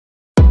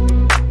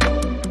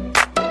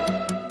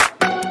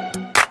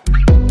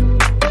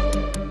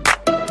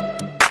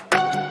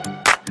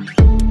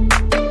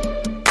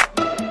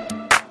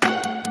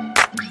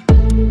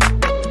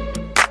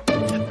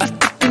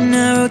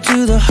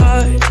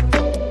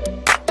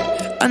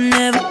I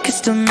never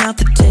kissed a mouth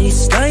that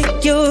tastes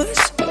like yours.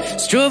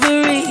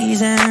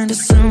 Strawberries and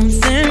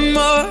something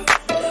more.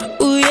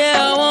 Ooh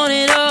yeah, I want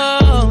it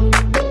all.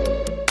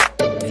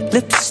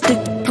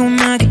 Lipstick on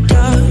my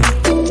guitar.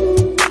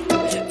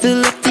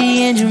 Fill up the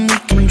engine, we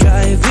can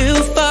drive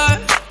real far.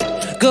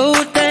 Go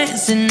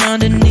dancing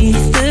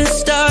underneath the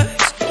stars.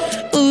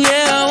 Ooh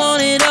yeah, I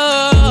want it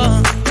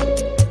all.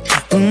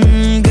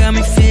 Got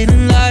me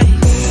feeling like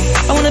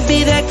I wanna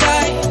be that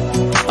guy.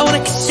 I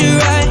wanna kiss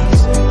your eyes.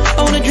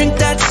 I wanna drink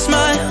that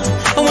smile.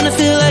 I wanna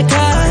feel like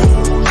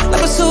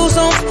my soul's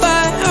on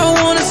fire.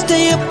 I wanna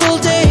stay up all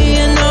day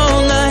and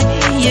all night.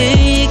 Yeah,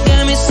 you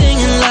got me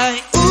singing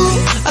like, ooh,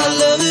 I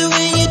love it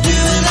when you do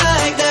it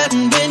like that.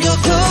 And when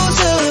you're close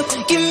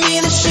up, give me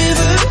the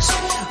shivers.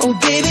 Oh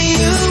baby,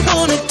 you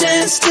wanna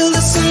dance till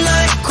the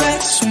sunlight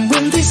cracks. And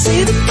when they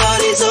say the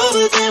party's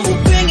over, then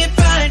we'll bring it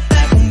right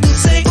back. And we'll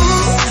say,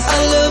 ooh, I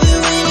love it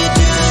when you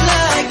do it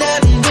like that.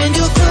 And when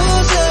you're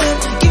close up,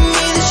 give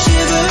me the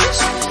shivers.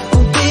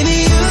 Oh baby,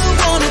 you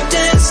wanna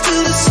dance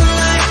till the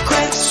sunlight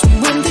cracks. And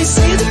when they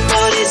say the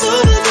party's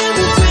over, then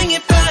we'll bring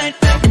it right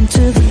back.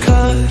 Into the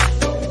car,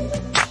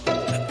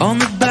 on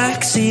the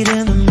backseat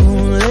in the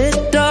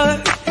moonlit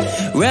dark.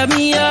 Wrap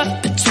me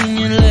up between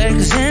your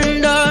legs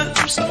and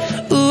arms.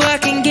 Ooh, I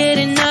can't get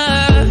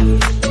enough.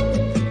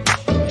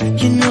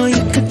 You know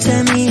you could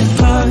tear me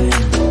apart,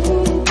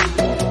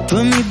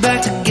 put me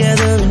back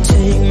together and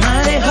take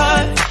my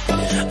heart.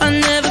 I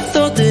never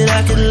thought that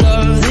I could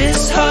love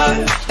this hard.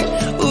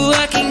 Ooh,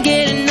 I can't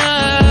get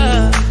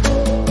enough.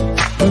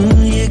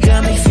 Ooh, you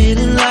got me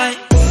feeling like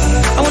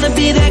I wanna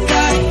be that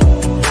guy.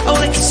 I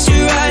wanna kiss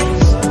your eyes.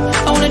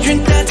 I wanna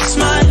drink that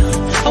smile.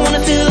 I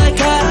wanna feel like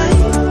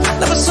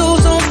my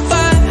soul's on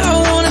fire. I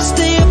wanna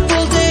stay up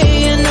all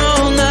day and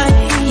all night.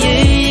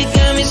 Yeah, you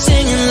got me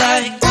singing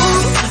like, ooh,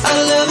 I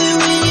love it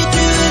when you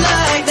do it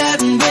like that.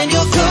 And when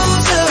you're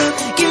close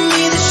up, give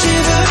me the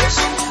shivers.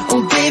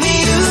 Oh baby,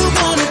 you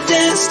wanna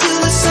dance till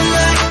the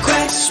sunlight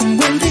cracks. And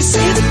when they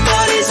say the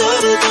party's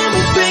over, then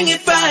we'll bring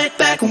it right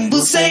back. And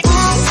we'll say,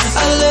 ooh,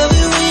 I love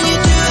it when you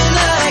do it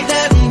like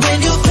that. And when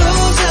you're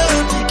close up,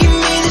 give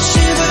me the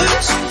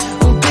shivers.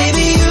 Oh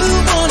baby, you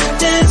wanna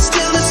dance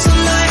till the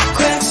sunlight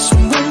cracks.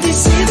 And when they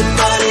say the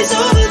party's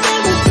over, then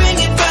we'll bring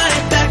it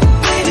right back.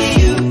 Baby,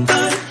 you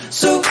burn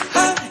so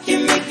hot, you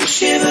make me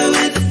shiver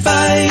with the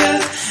fire.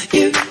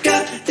 You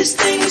got this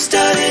thing you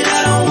started,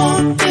 I don't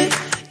want it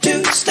to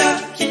stop.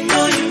 You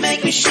know you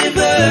make me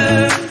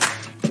shiver.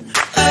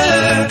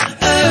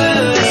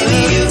 Baby,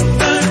 you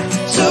burn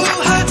so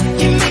hot,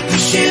 you make me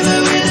shiver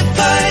with the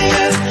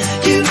fire.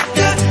 You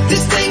got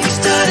this thing you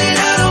started,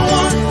 I don't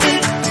want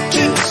it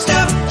to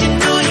stop. You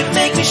know you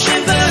make me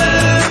shiver.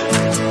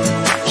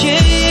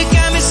 Yeah, you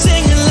got me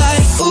singing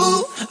like,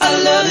 ooh, I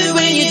love it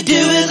when you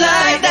do it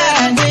like that.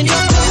 And when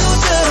you're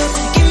close up,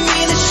 give me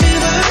the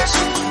shivers.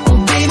 Oh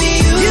baby,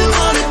 you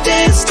wanna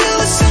dance till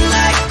the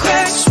sunlight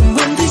cracks. And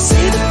when they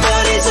say the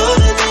party's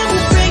over, then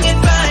we'll bring it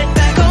right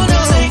back. Oh no,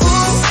 say,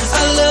 ooh,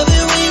 I love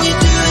it when you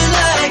do it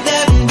like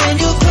that. And when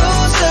you're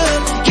close up,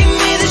 give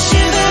me the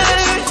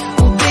shivers.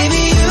 Oh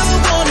baby, you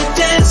wanna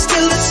dance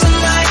till the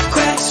sunlight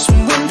cracks.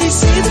 And when they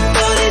say the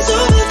party's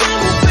over, then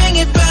we'll bring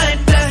it right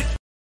back.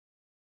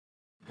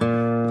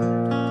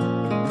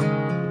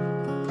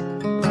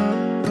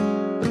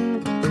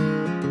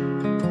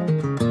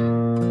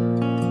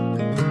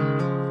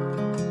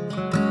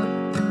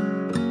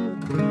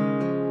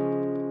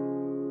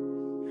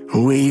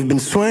 We've been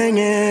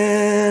swinging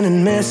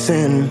and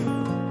missing.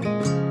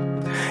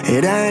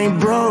 It ain't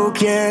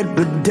broke yet,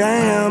 but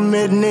damn,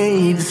 it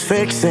needs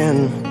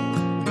fixing.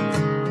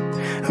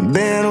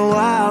 Been a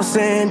while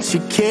since you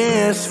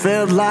kissed,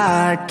 felt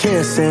like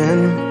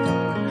kissing.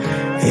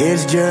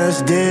 It's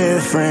just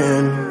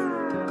different.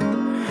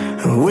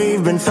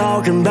 We've been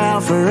talking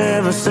about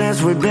forever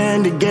since we've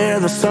been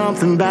together.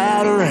 Something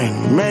about a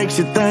ring makes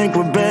you think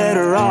we're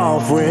better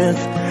off with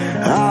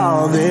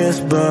all this,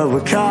 but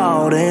we're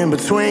caught in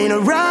between a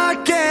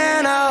rock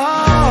and a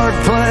hard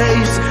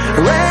place.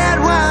 Red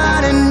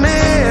wine and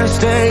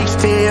mistakes,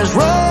 tears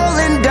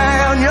rolling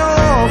down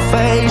your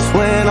face.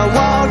 When I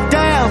walked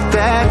out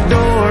that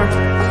door,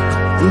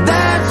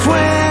 that's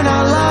when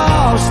I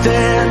lost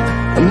it.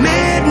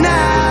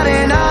 Midnight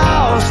in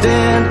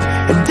Austin,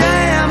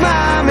 damn,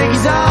 I'm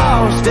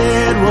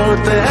exhausted.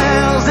 What the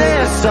hell's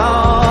this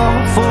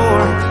all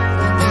for?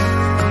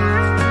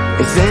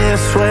 Is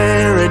this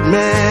where it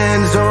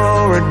mends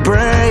or it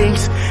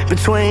breaks?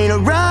 Between a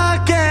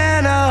rock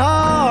and a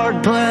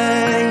hard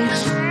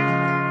place.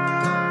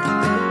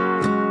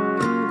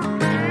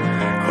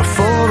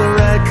 For the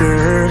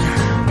record,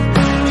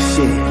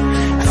 shit,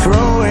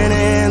 throwing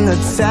in the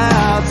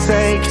towel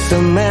takes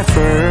some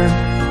effort.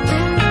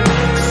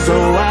 So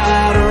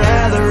I'd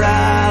rather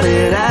ride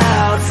it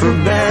out for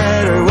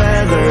better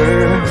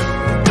weather.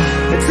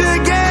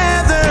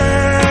 Together,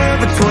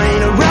 between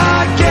a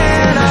rock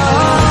and a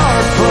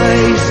hard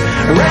place.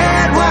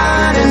 Red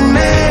wine and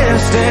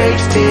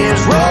mistakes,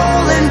 tears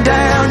rolling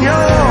down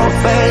your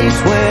face.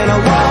 When I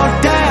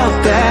walked out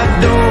that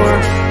door,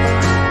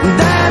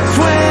 that's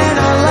when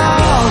I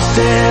lost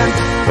it.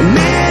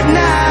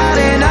 Midnight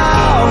in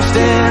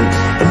Austin,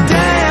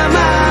 damn,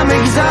 I'm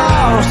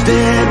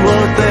exhausted.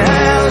 What the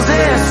hell's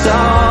this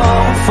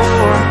all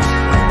for?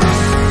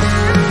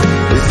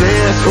 Is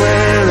this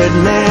where it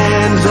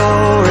mends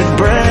or it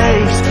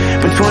breaks?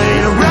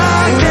 Between a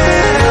rock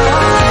and a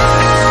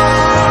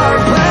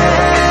hard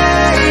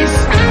place.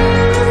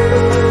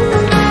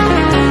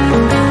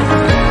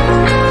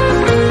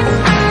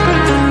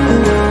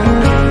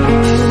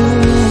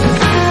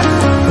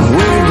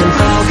 We've been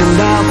talking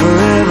about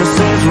forever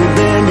since we've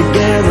been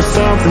together.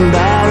 Something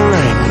about a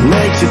ring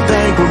makes you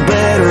think we're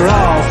better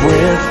off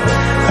with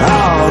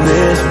all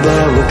this,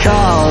 but we're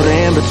caught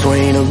in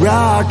between a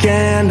rock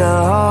and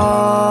a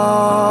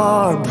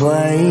hard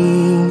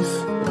place.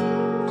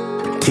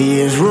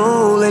 Tears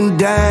rolling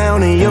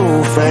down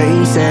your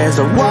face as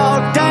I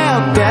walked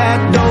out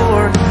that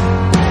door.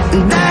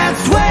 And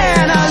that's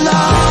when I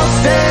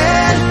lost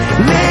it.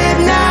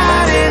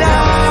 Midnight in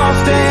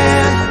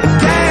Austin,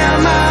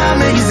 damn,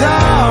 I'm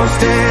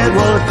exhausted.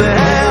 What the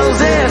hell's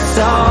this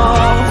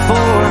all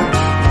for?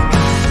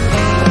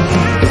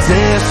 Is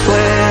this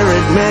where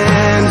it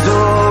mends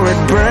or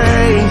it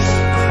breaks?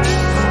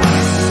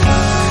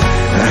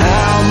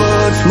 How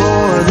much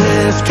more of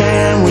this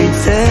can we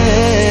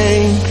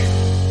take?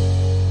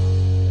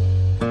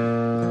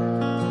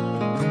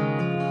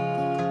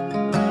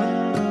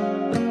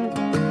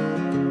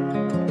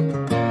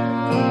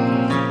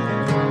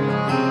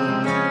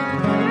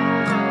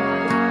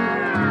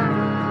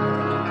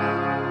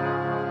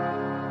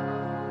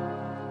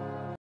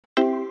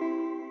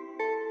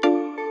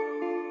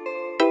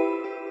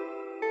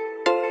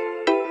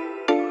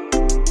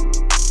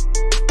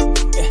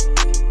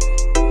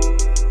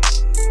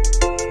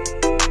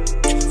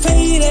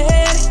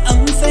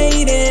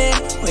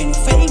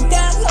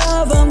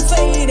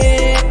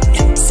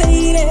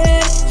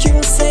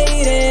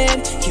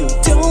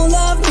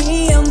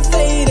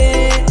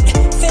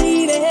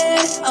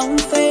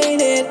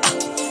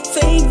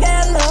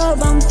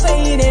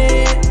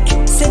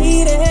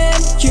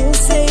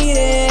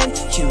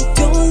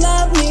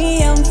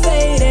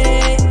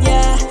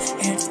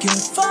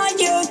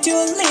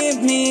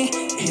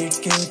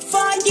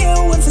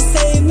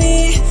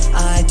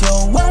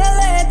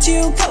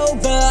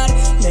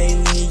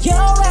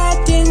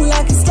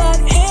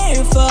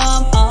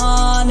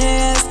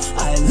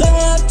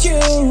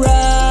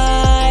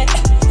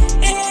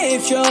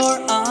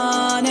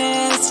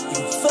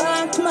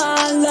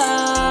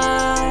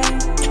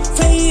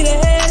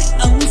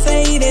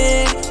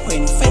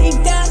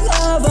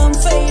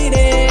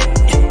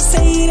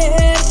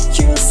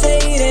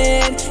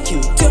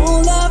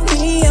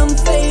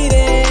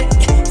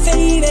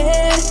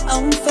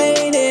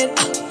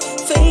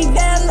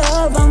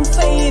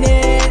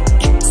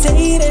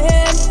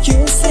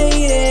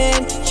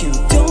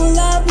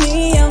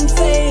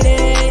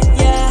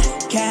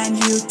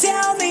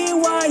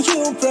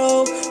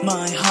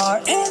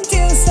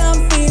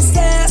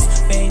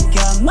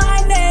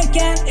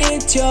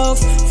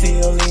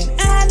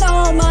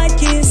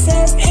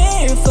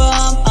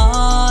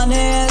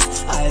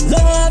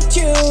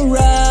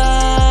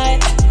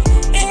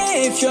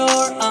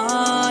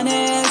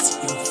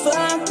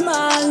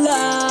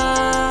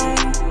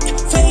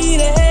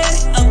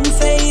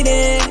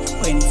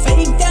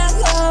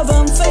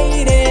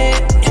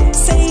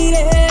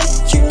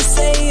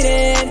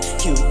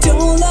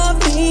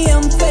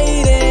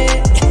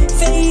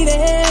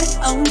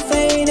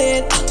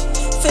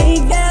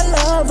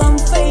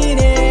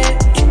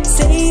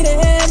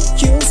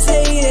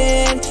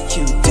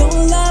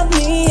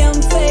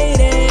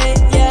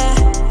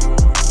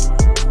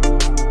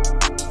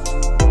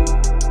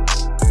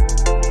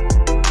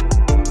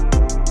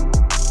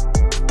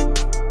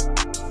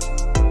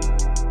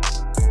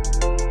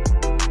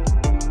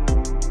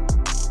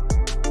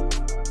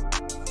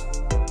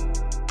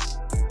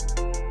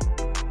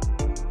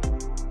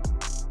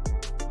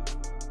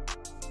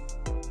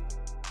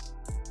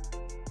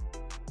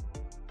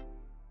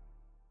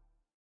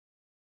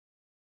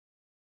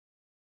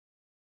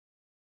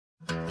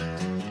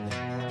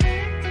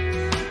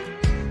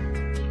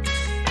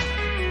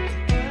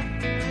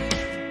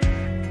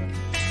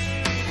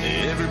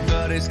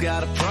 Everybody's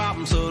got a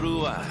problem, so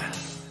do I.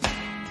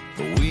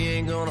 But we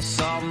ain't gonna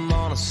solve them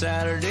on a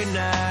Saturday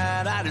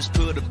night. I just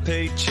put a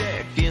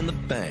paycheck in the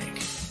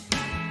bank,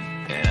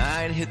 and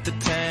I ain't hit the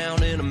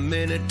town in a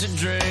minute to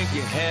drink.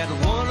 You had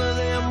one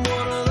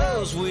of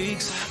those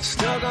weeks,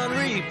 stuck on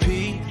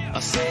repeat.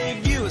 I'll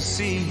save you a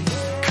seat.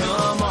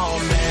 Come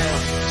on now,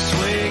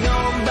 swing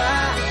on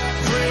by,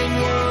 bring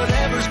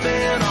whatever's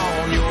been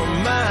on your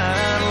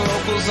mind.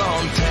 Locals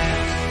on tap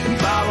and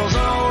bottles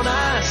on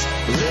ice,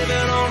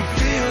 living on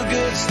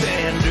feel-good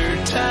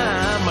standard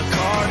time. My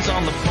card's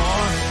on the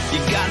bar, you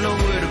got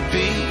nowhere to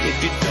be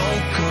if you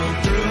don't come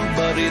through,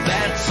 buddy,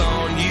 that's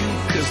on you,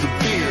 'cause the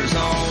beer's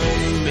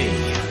on me.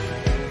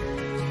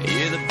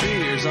 Yeah, the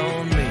beer's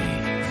on me.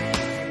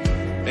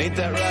 Ain't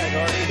that right,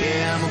 Hardy?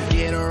 Yeah, I'm gonna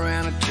get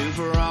around a two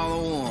for all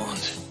the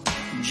ones,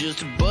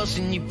 just a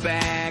busting you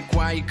back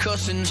while you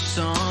cussing the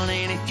sun.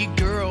 And if your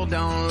girl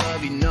don't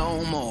love you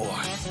no more,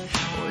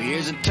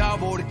 There's a tall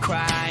boy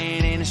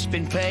crying and it's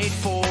been paid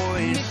for.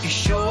 And if you're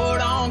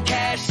short on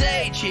cash,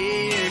 say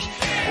cheers.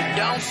 But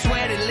don't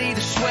sweat it, leave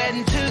the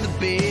sweating to the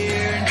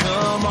beer. And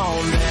come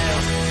on now,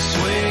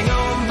 swing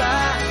on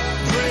by.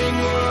 Bring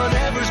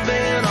whatever's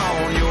been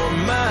on your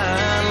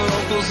mind.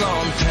 Locals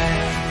on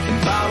tap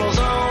and bottles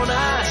on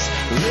ice.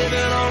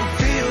 Living on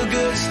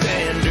feel-good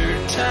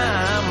standard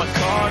time. My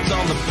card's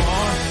on the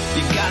bar,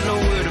 you got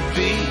nowhere to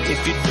be.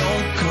 If you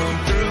don't come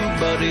through,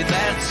 buddy,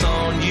 that's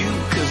on you.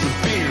 Cause the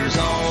beer's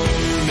on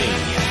me.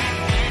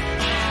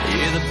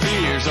 Yeah, the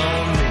beer's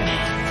on me.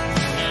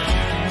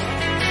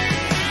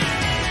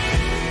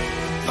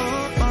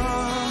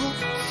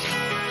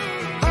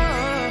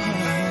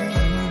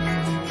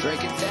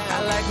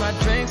 My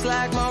drinks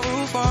like my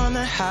roof on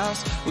the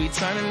house. We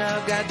turning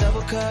up, got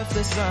double cup,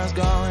 the sun's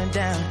going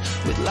down.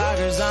 With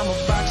lagers, I'm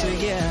a boxer,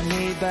 yeah, I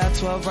need about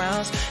 12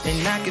 rounds.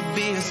 And I could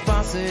be a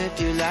sponsor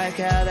if you like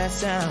how that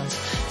sounds.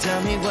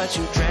 Tell me what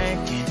you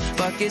drinking,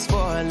 buckets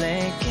for a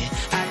Lincoln.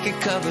 I could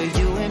cover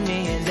you and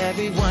me and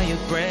everyone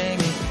you're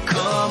bringing.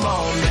 Come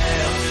on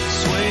now,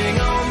 swing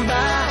on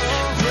by.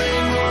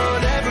 Bring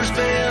whatever's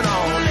been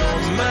on your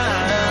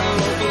mind.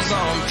 Locals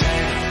on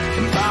tap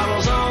and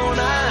bottles on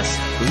ice.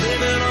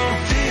 Living on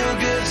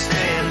feel-good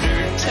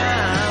standard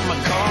time. My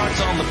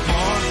card's on the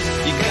bar,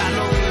 you got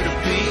nowhere to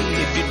be.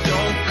 If you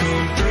don't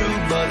come through,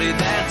 buddy,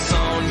 that's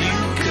on you.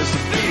 Cause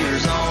the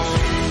beer's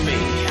on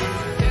me.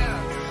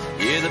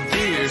 Yeah, the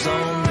beer's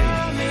on me.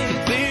 The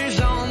beer's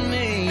on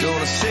me.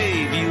 Gonna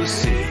save you a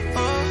seat.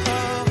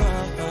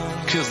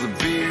 Cause the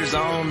beer's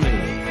on me.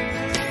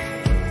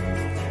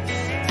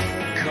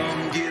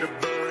 Come get a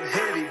Bud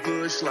Heavy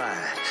Bush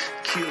Light.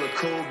 Kill a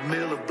cold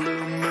Miller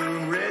Blue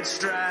Moon Red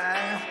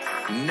Stripe.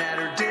 Night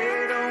or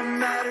day don't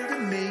matter to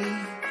me.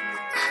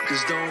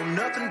 Cause don't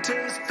nothing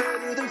taste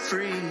better than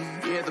free.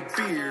 Yeah, the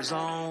beer's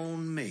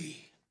on me.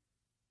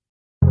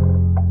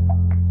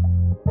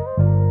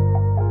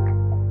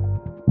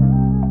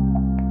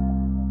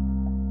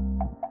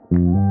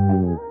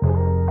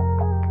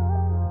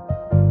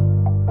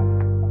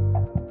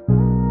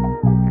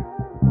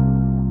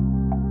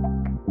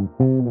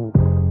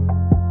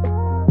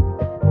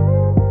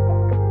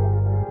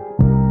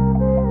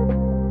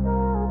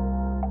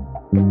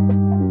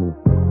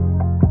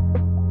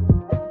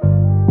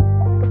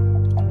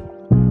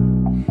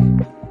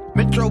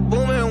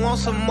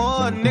 Some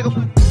more, nigga.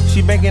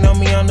 She banking on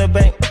me on the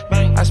bank.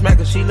 I smack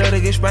her, she love to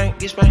get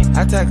spanked.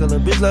 I tackle her,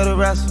 bitch love to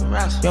wrestle.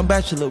 Young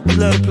bachelor, we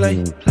love to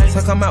play.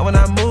 So come out when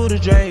I move the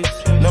drapes.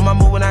 Know my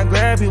move when I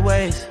grab your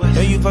waist.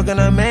 Know you fucking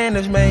a man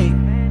that's made.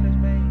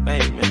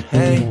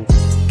 Hey,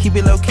 keep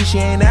it low key, she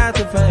ain't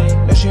after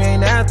fame. No, she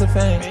ain't after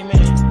fame.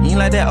 You ain't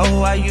like that old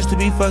who I used to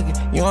be fucking.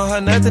 You don't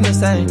heard nothing the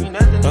same.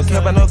 Don't care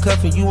about no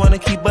cuffing, you wanna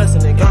keep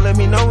busting it. Don't let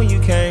me know when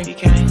you came.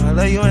 I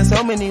love you in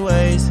so many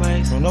ways.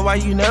 Don't know why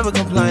you never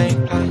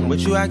complain. But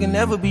you, I can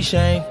never be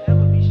shamed.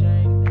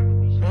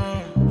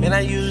 And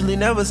I usually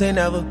never say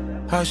never.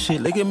 Oh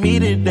shit, look at me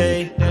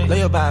today. Lay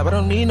your vibe, I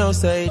don't need no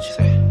sage.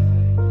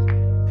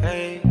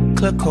 Hey,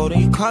 club cold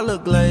and you call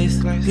it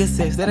glaze. Good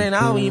sex, that ain't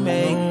all we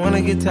made.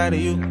 Wanna get tired of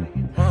you.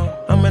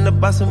 I'm in the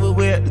bus and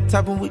we're at the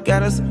top and we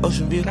got us an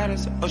ocean view.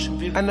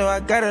 I know I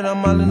got it,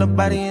 I'm all in the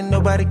body and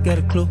nobody got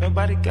a clue.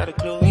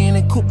 We in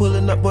the coupe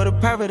pulling up, boy, the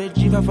private at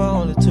G5 for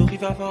only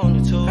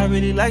two. I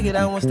really like it,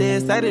 I wanna stay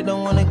excited,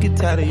 don't wanna get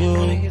tired of you.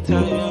 Wanna get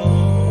tired of you.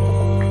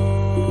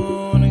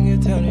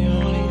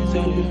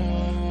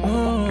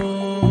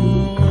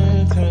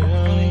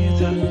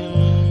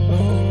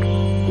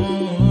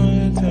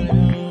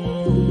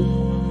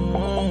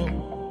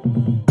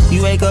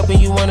 You wake up and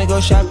you wanna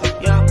go shopping.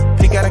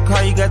 Pick out a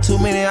car, you got too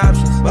many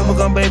options.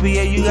 Bubblegum baby,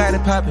 yeah, you got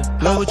it poppin'.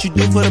 Know what you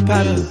do for the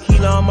poppin'.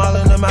 Kilo, I'm all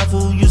in my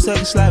food, you suck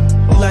it slappin'.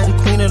 You like the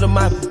queen of the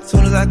moppin'.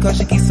 Soon as I come,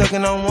 she keep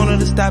sucking, I don't want her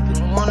to stop it.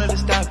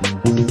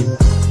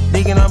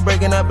 Digging, I'm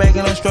breaking, I'm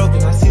baking, I'm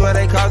stroking. I see why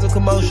they cause a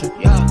commotion.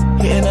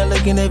 Hitting her,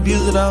 looking at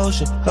views of the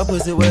ocean. Her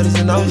pussy wet as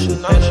an ocean.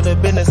 None of the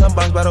business, I'm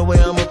bossed by the way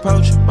I'm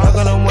approaching. I'm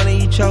gonna wanna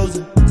eat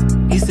chosen.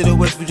 East to the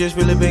west, we just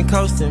really been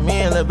coasting.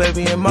 Me and the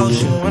baby in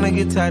motion. Wanna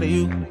get tired of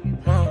you.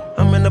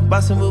 I'm in the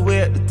bus and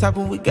we're at the top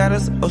and we got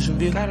us an ocean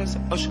view.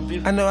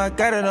 I know I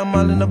got it, I'm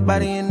all in the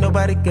body and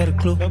nobody got a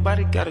clue. We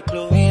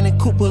in the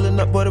coupe pulling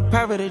up, boy, the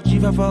private at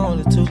G5 for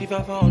only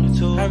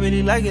two. I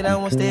really like it, I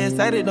wanna stay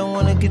excited, don't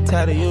wanna get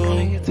tired of you.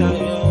 Wanna get tired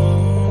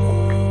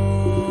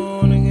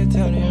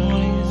of you.